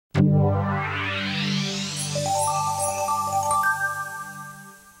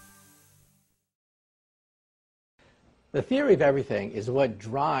The theory of everything is what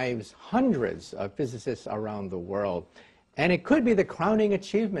drives hundreds of physicists around the world. And it could be the crowning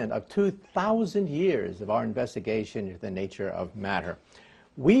achievement of 2,000 years of our investigation into the nature of matter.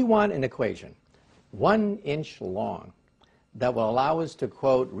 We want an equation, 1 inch long, that will allow us to,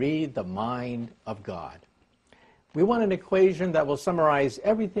 quote, read the mind of God. We want an equation that will summarize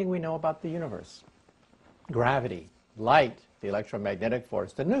everything we know about the universe. Gravity, light, the electromagnetic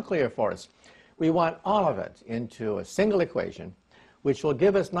force, the nuclear force. We want all of it into a single equation, which will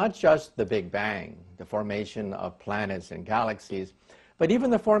give us not just the Big Bang, the formation of planets and galaxies, but even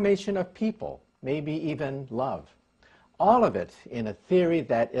the formation of people, maybe even love. All of it in a theory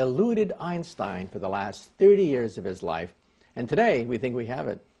that eluded Einstein for the last 30 years of his life. And today, we think we have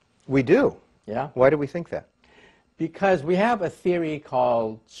it. We do? Yeah. Why do we think that? Because we have a theory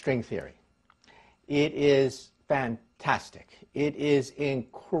called string theory. It is fantastic. It is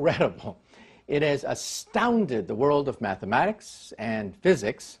incredible. It has astounded the world of mathematics and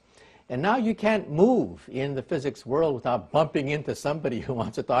physics. And now you can't move in the physics world without bumping into somebody who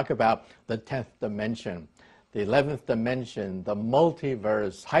wants to talk about the 10th dimension, the 11th dimension, the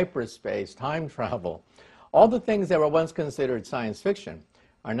multiverse, hyperspace, time travel. All the things that were once considered science fiction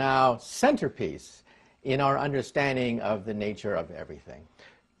are now centerpiece in our understanding of the nature of everything.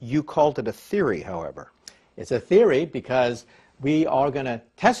 You called it a theory, however. It's a theory because we are going to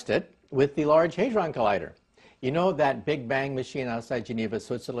test it with the Large Hadron Collider. You know that Big Bang machine outside Geneva,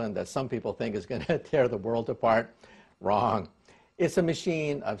 Switzerland, that some people think is going to tear the world apart? Wrong. It's a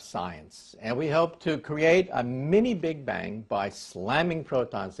machine of science. And we hope to create a mini Big Bang by slamming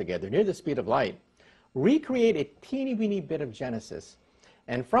protons together near the speed of light, recreate a teeny weeny bit of Genesis,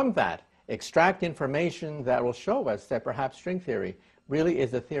 and from that, extract information that will show us that perhaps string theory really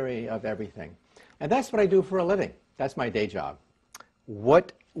is the theory of everything. And that's what I do for a living. That's my day job.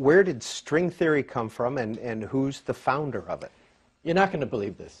 Where did string theory come from, and who's the founder of it? You're not going to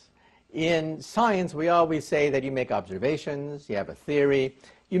believe this. In science, we always say that you make observations, you have a theory,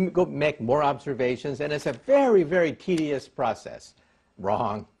 you go make more observations, and it's a very, very tedious process.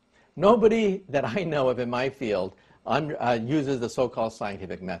 Wrong. Nobody that I know of in my field uses the so-called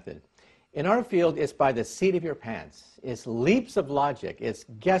scientific method. In our field, it's by the seat of your pants. It's leaps of logic. It's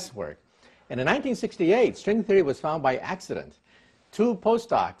guesswork. And in 1968, string theory was found by accident. Two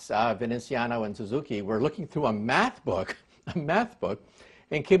postdocs, Veneziano and Suzuki, were looking through a math book,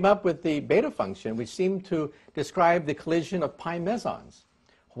 and came up with the beta function, which seemed to describe the collision of pi mesons.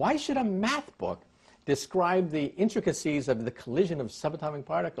 Why should a math book describe the intricacies of the collision of subatomic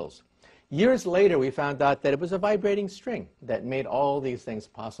particles? Years later, we found out that it was a vibrating string that made all these things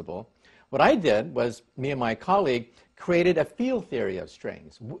possible. What I did was, me and my colleague created a field theory of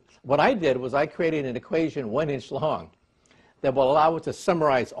strings. What I did was I created an equation 1 inch long that will allow us to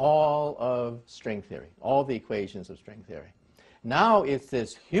summarize all of string theory, all the equations of string theory. Now it's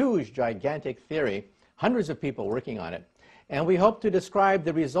this huge, gigantic theory, hundreds of people working on it, and we hope to describe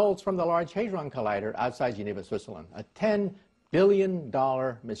the results from the Large Hadron Collider outside Geneva, Switzerland, a $10 billion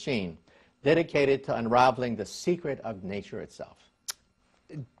machine dedicated to unraveling the secret of nature itself.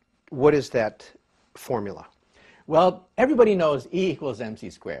 What is that formula? Well, everybody knows E equals mc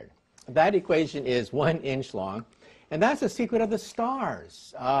squared. That equation is 1 inch long, and that's the secret of the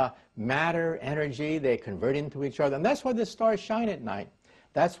stars. Matter, energy, they convert into each other, and that's why the stars shine at night.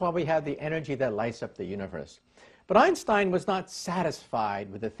 That's why we have the energy that lights up the universe. But Einstein was not satisfied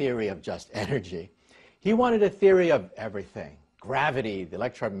with the theory of just energy. He wanted a theory of everything. Gravity, the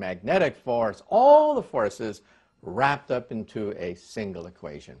electromagnetic force, all the forces wrapped up into a single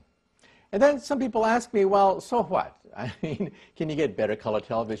equation. And then some people ask me, well, so what? I mean, can you get better color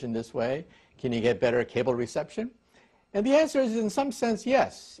television this way? Can you get better cable reception? And the answer is, in some sense,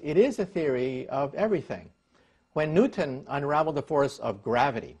 yes. It is a theory of everything. When Newton unraveled the force of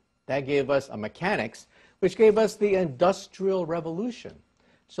gravity, that gave us a mechanics, which gave us the Industrial Revolution.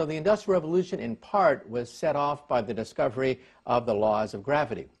 So the Industrial Revolution, in part, was set off by the discovery of the laws of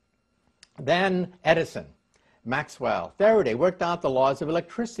gravity. Then Edison, Maxwell, Faraday worked out the laws of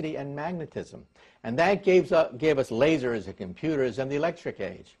electricity and magnetism. And that gave us lasers and computers and the electric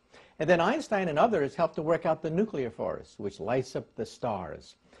age. And then Einstein and others helped to work out the nuclear force, which lights up the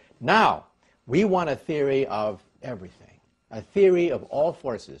stars. Now, we want a theory of everything, a theory of all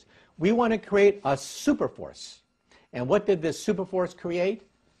forces. We want to create a superforce. And what did this superforce create?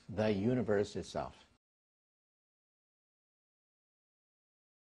 The universe itself.